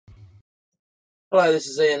Hello, this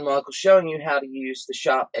is Ian Michael showing you how to use the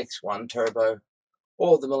Sharp X1 Turbo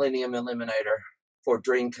or the Millennium Eliminator for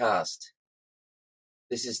Dreamcast.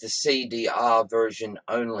 This is the CDR version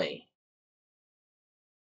only.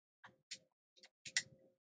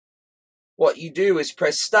 What you do is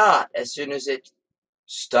press start as soon as it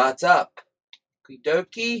starts up. Okie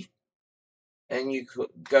dokie. And you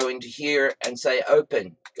go into here and say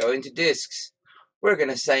open. Go into disks. We're going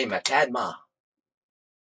to say Macadma.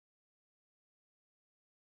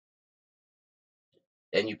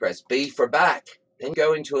 Then you press B for back. Then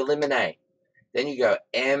go into eliminate. Then you go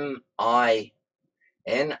MI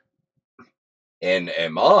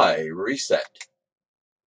reset.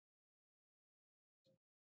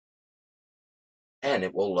 And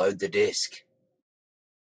it will load the disk.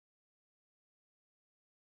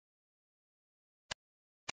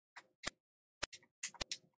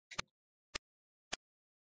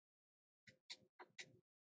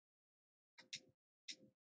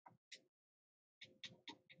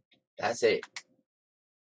 That's it.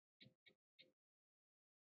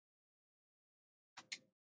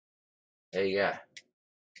 There you go.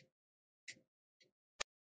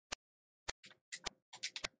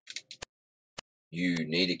 You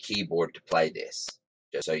need a keyboard to play this,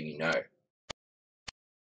 just so you know.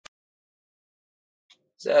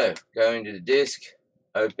 So, go into the disk,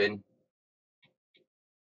 open,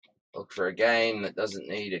 look for a game that doesn't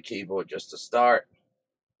need a keyboard just to start.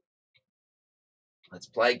 Let's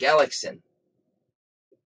play Galaxian.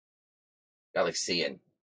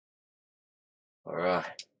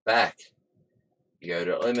 Alright, back. You go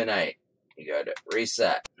to eliminate. You go to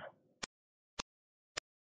reset.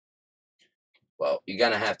 Well, you're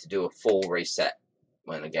going to have to do a full reset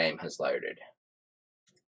when the game has loaded.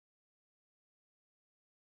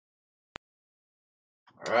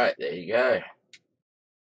 Alright, there you go.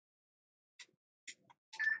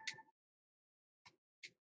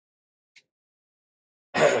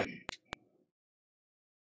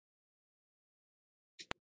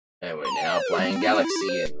 And we're now playing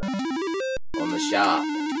Galaxian on the Sharp.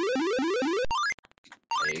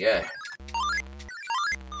 There you go.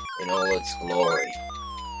 In all its glory.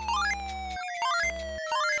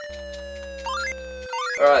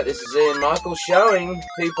 Alright, this is Ian Michael showing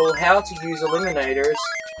people how to use eliminators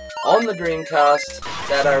on the Dreamcast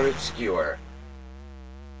that are obscure.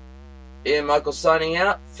 Ian Michael signing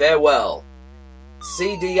out. Farewell.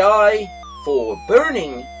 CDI for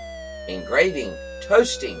burning, engraving,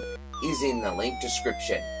 toasting is in the link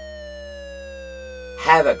description.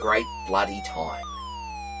 Have a great bloody time.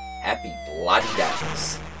 Happy bloody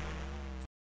days.